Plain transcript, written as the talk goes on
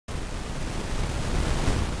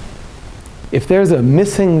If there's a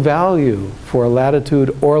missing value for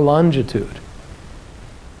latitude or longitude,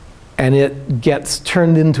 and it gets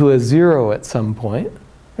turned into a 0 at some point,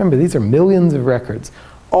 remember these are millions of records,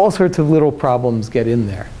 all sorts of little problems get in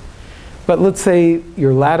there. But let's say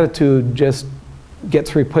your latitude just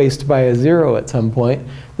gets replaced by a 0 at some point,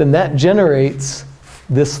 then that generates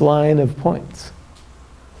this line of points.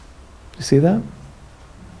 You see that?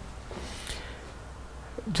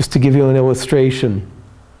 Just to give you an illustration,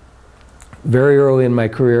 very early in my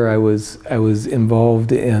career I was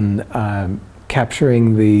involved in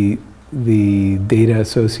capturing the data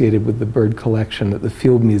associated with the bird collection at the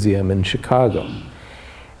Field Museum in Chicago.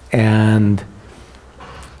 And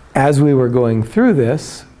as we were going through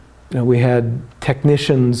this, we had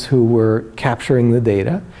technicians who were capturing the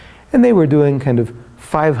data, and they were doing kind of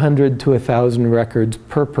 500 to 1,000 records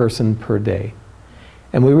per person per day.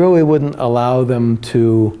 And we really wouldn't allow them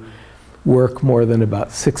to work more than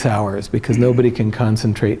about 6 hours because nobody can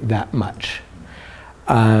concentrate that much.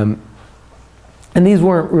 And these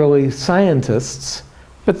weren't really scientists,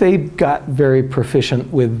 but they got very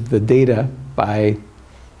proficient with the data by,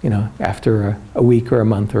 after a week or a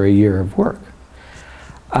month or a year of work.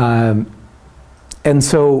 And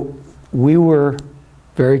so we were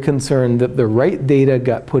very concerned that the right data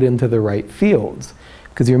got put into the right fields.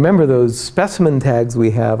 Because you remember those specimen tags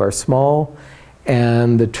we have are small,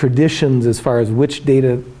 and the traditions as far as which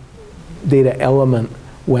data element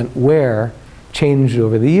went where changed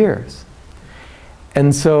over the years.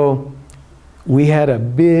 And so we had a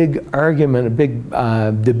big argument, a big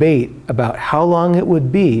debate about how long it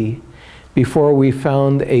would be before we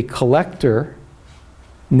found a collector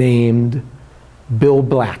named Bill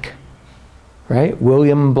Black, right?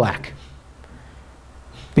 William Black.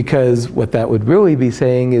 Because what that would really be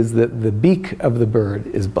saying is that the beak of the bird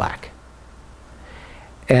is black.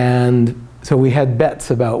 And so we had bets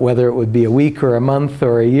about whether it would be a week or a month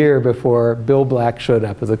or a year before Bill Black showed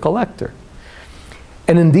up as a collector.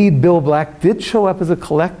 And indeed, Bill Black did show up as a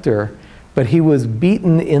collector, but he was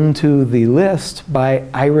beaten into the list by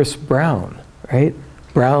Iris Brown, right?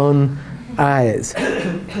 Brown eyes.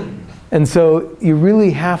 And so you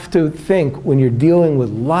really have to think, when you're dealing with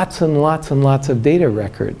lots and lots and lots of data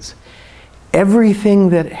records, everything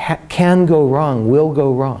that can go wrong will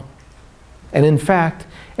go wrong. And in fact,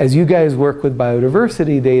 as you guys work with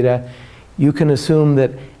biodiversity data, you can assume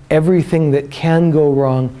that everything that can go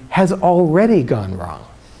wrong has already gone wrong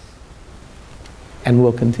and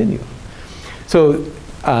will continue. So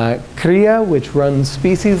CRIA, which runs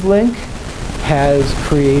Species Link, has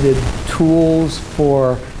created tools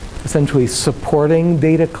for essentially supporting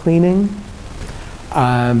data cleaning.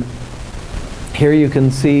 Here you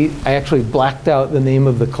can see, I actually blacked out the name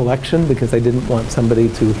of the collection because I didn't want somebody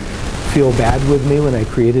to feel bad with me when I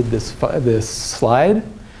created this slide.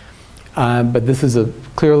 But this is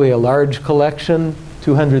clearly a large collection,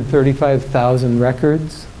 235,000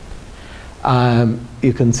 records.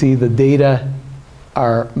 You can see the data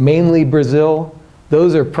are mainly Brazil.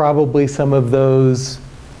 Those are probably some of those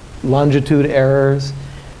longitude errors.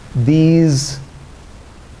 These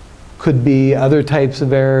could be other types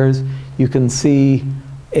of errors. You can see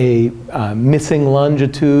a missing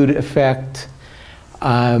longitude effect.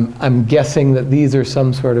 I'm guessing that these are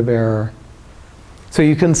some sort of error. So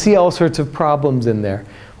you can see all sorts of problems in there.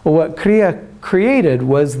 Well, what CRIA created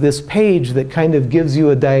was this page that kind of gives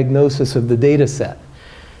you a diagnosis of the data set.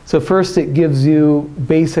 So first it gives you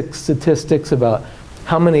basic statistics about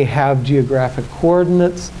how many have geographic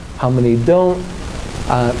coordinates, how many don't,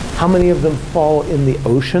 how many of them fall in the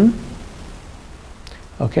ocean,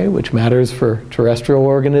 okay, which matters for terrestrial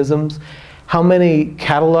organisms, how many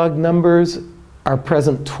catalog numbers are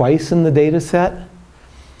present twice in the data set,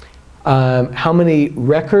 how many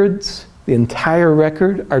records, the entire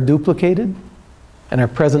record, are duplicated and are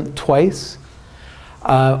present twice,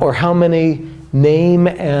 or how many name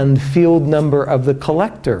and field number of the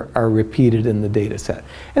collector are repeated in the data set.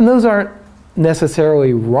 And those aren't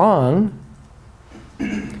necessarily wrong,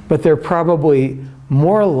 but they're probably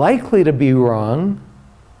more likely to be wrong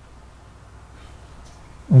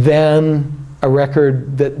than a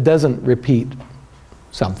record that doesn't repeat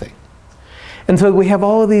something. And so we have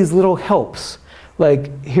all of these little helps.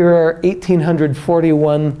 Like here are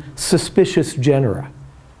 1,841 suspicious genera,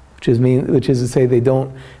 which is to say they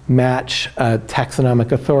don't match a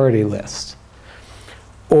taxonomic authority list.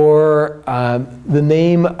 Or the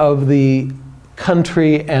name of the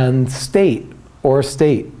country and state or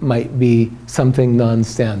state might be something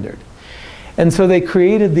non-standard. And so they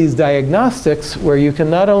created these diagnostics where you can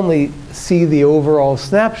not only see the overall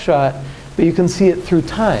snapshot, but you can see it through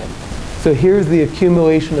time. So here's the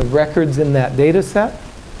accumulation of records in that data set.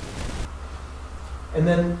 And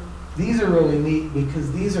then these are really neat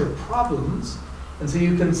because these are problems. And so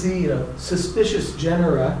you can see, suspicious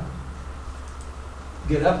genera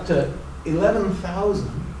get up to 11,000,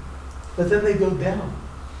 but then they go down.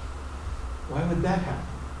 Why would that happen?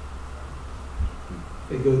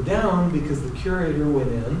 They go down because the curator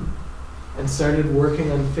went in and started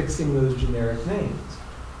working on fixing those generic names.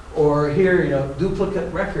 Or here,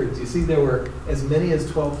 duplicate records. You see there were as many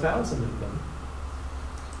as 12,000 of them.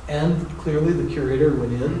 And clearly the curator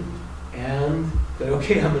went in and said,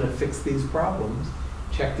 okay, I'm going to fix these problems,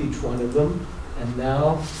 checked each one of them, and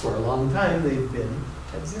now, for a long time, they've been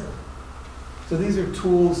at 0. So these are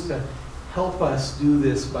tools to help us do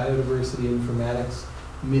this biodiversity informatics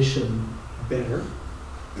mission better.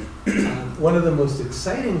 One of the most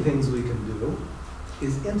exciting things we can do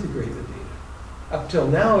is integrate the data. Up till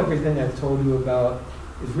now, everything I've told you about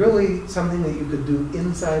is really something that you could do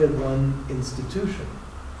inside of one institution.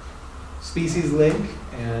 Species link,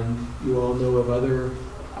 and you all know of other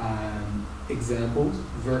examples,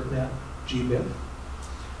 VertNet, GBIF.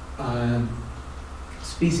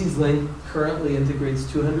 Species link currently integrates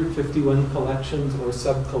 251 collections or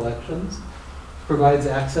sub-collections, provides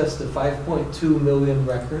access to 5.2 million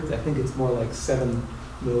records. I think it's more like 7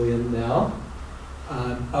 million now,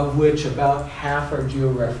 of which about half are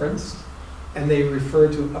georeferenced, and they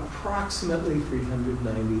refer to approximately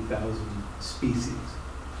 390,000 species.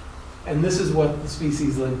 And this is what the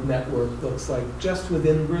Species Link network looks like just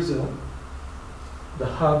within Brazil. The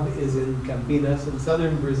hub is in Campinas in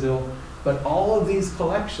southern Brazil, but all of these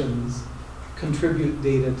collections contribute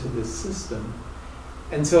data to this system.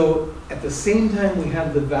 And so at the same time we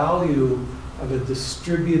have the value of a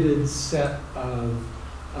distributed set of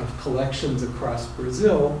collections across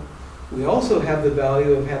Brazil, we also have the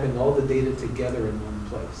value of having all the data together in one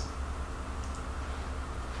place.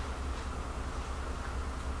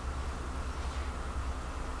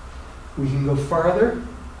 We can go farther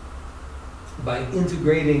by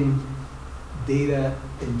integrating data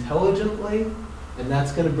intelligently, and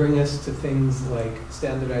that's going to bring us to things like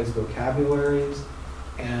standardized vocabularies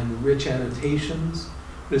and rich annotations,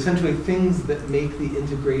 but essentially things that make the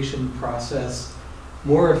integration process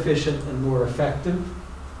more efficient and more effective.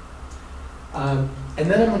 And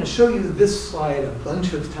then I'm going to show you this slide a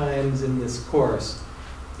bunch of times in this course.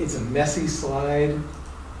 It's a messy slide.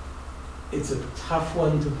 It's a tough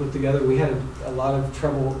one to put together. We had a lot of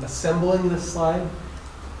trouble assembling this slide.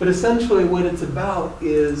 But essentially what it's about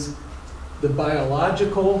is the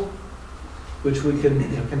biological, which we can,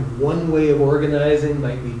 kind of one way of organizing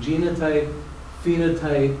might be genotype,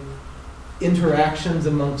 phenotype, interactions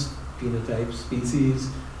amongst phenotype, species,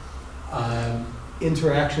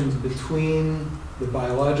 interactions between the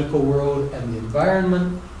biological world and the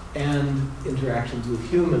environment, and interactions with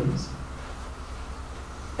humans.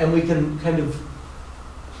 And we can kind of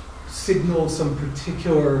signal some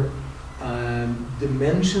particular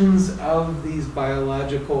dimensions of these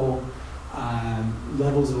biological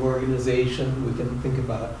levels of organization. We can think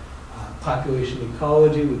about population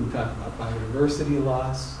ecology. We can talk about biodiversity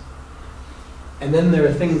loss. And then there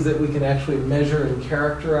are things that we can actually measure and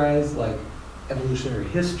characterize, like evolutionary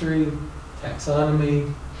history,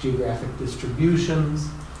 taxonomy, geographic distributions,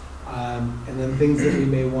 and then things that we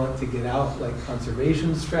may want to get out, like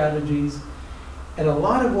conservation strategies. And a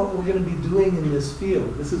lot of what we're going to be doing in this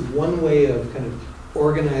field, this is one way of kind of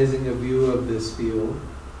organizing a view of this field.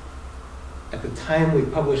 At the time we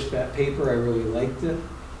published that paper, I really liked it.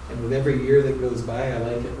 And with every year that goes by, I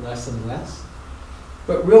like it less and less.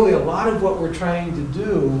 But really, a lot of what we're trying to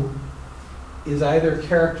do is either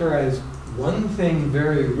characterize one thing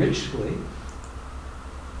very richly,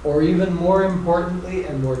 or even more importantly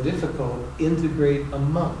and more difficult, integrate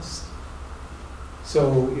amongst. So,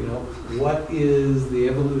 what is the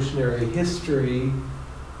evolutionary history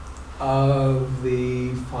of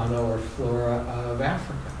the fauna or flora of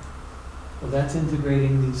Africa? Well, that's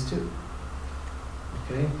integrating these two.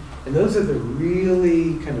 Okay? And those are the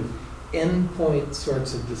really kind of endpoint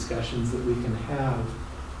sorts of discussions that we can have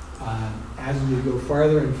as we go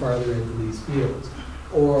farther and farther into these fields.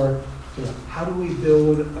 Or, how do we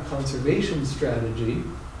build a conservation strategy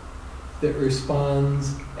that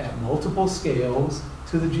responds at multiple scales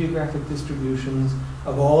to the geographic distributions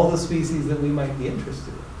of all the species that we might be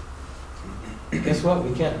interested in? Guess what?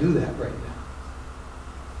 We can't do that right now.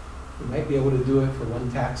 We might be able to do it for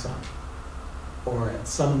one taxon, or at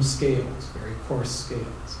some scales, very coarse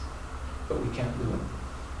scales, but we can't do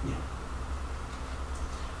it yet.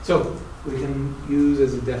 So we can use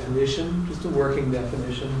as a definition, just a working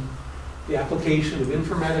definition, the application of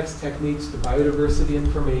informatics techniques to biodiversity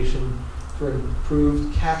information for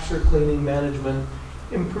improved capture, cleaning, management,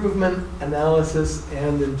 improvement, analysis,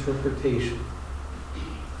 and interpretation.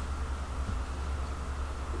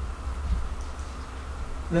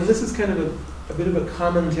 And then this is kind of a bit of a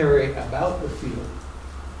commentary about the field.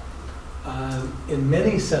 In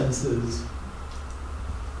many senses,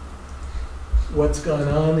 what's gone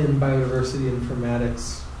on in biodiversity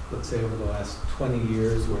informatics, let's say over the last 20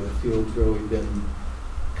 years, where the field's really been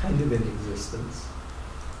kind of in existence,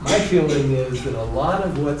 my feeling is that a lot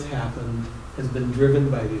of what's happened has been driven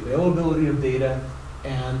by the availability of data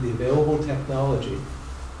and the available technology,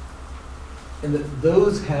 and that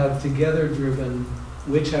those have together driven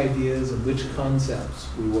which ideas and which concepts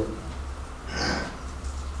we work on.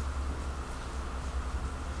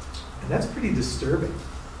 And that's pretty disturbing.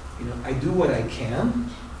 You know, I do what I can,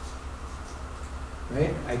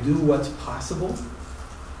 right? I do what's possible.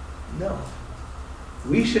 No.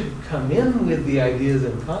 We should come in with the ideas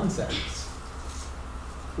and concepts.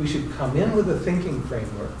 We should come in with a thinking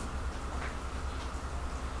framework.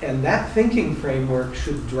 And that thinking framework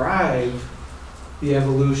should drive the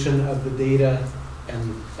evolution of the data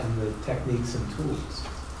and the techniques and tools.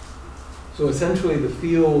 So essentially the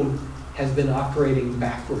field has been operating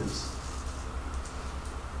backwards.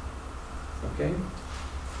 Okay?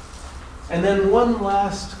 And then one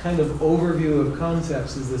last kind of overview of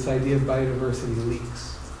concepts is this idea of biodiversity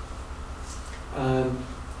leaks.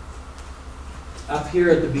 Up here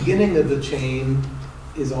at the beginning of the chain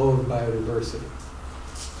is all of biodiversity.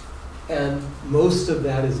 And most of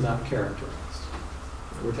that is not characterized.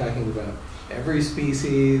 We're talking about every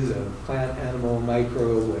species of plant, animal,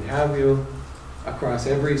 microbe, what have you, across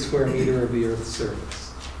every square meter of the Earth's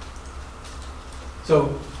surface.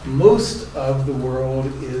 So most of the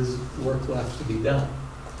world is work left to be done.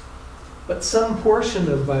 But some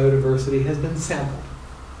portion of biodiversity has been sampled.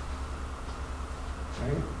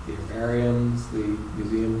 Right? The herbariums, the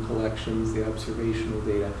museum collections, the observational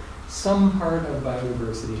data. Some part of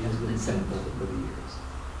biodiversity has been sampled over the years.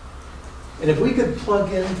 And if we could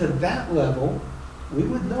plug into that level, we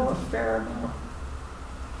would know a fair amount.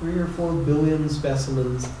 3 or 4 billion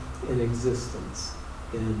specimens in existence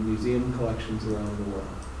in museum collections around the world,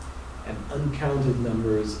 and uncounted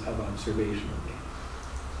numbers of observational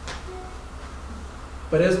data.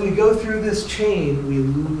 But as we go through this chain, we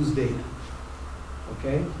lose data.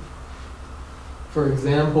 Okay? For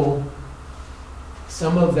example,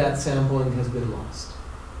 some of that sampling has been lost.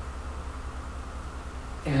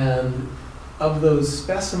 And of those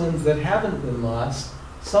specimens that haven't been lost,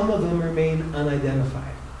 some of them remain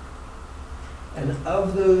unidentified. And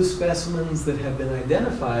of those specimens that have been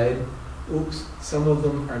identified, some of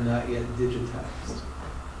them are not yet digitized.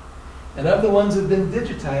 And of the ones that have been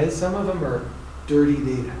digitized, some of them are dirty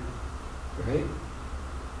data, right?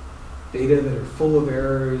 Data that are full of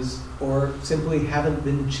errors or simply haven't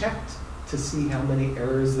been checked to see how many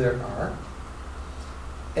errors there are.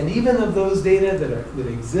 And even of those data that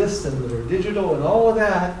exist and that are digital and all of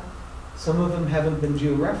that, some of them haven't been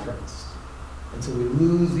georeferenced. And so we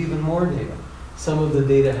lose even more data. Some of the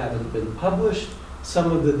data haven't been published.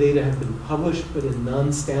 Some of the data have been published but in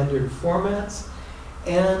non-standard formats.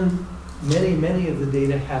 And many, many of the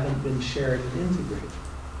data haven't been shared and integrated.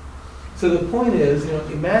 So the point is, you know,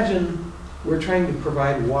 imagine we're trying to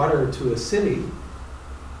provide water to a city,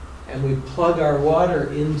 and we plug our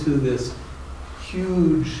water into this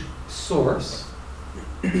huge source.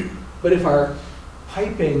 But if our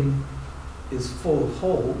piping is full of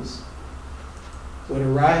holes, what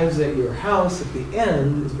arrives at your house at the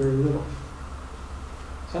end is very little.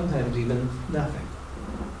 Sometimes even nothing.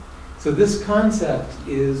 So this concept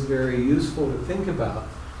is very useful to think about.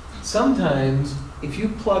 Sometimes, if you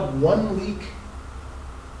plug one leak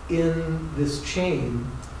in this chain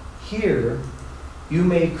here, you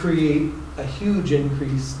may create a huge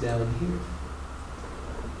increase down here.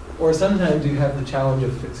 Or sometimes you have the challenge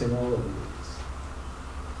of fixing all of the leaks.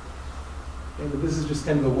 Okay, but this is just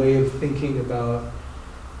kind of a way of thinking about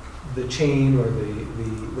the chain or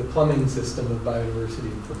the plumbing system of biodiversity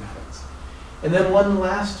informatics. And then one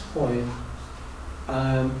last point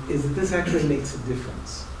is that this actually makes a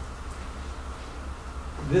difference.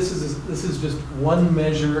 This is just one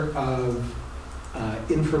measure of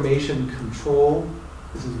information control.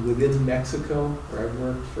 This is within Mexico, where I've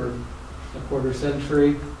worked for a quarter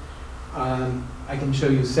century. I can show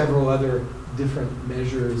you several other different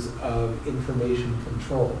measures of information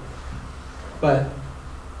control. But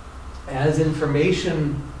as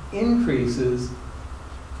information increases,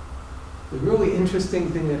 the really interesting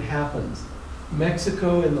thing that happens,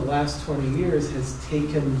 Mexico in the last 20 years has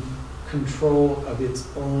taken control of its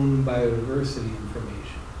own biodiversity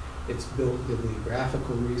information. It's built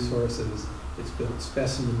bibliographical resources, it's built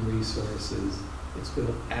specimen resources, It's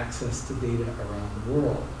built access to data around the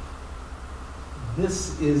world.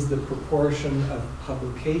 This is the proportion of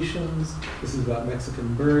publications. This is about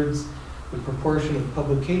Mexican birds. The proportion of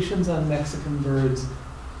publications on Mexican birds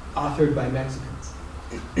authored by Mexicans.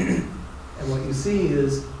 And what you see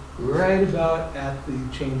is right about at the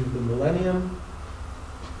change of the millennium,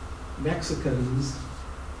 Mexicans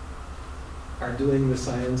are doing the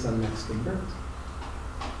science on Mexican birds.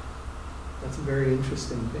 That's a very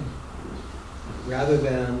interesting thing. Rather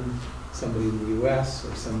than somebody in the US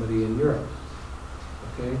or somebody in Europe.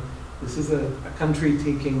 Okay? This is a country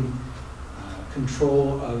taking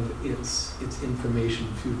control of its information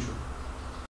future.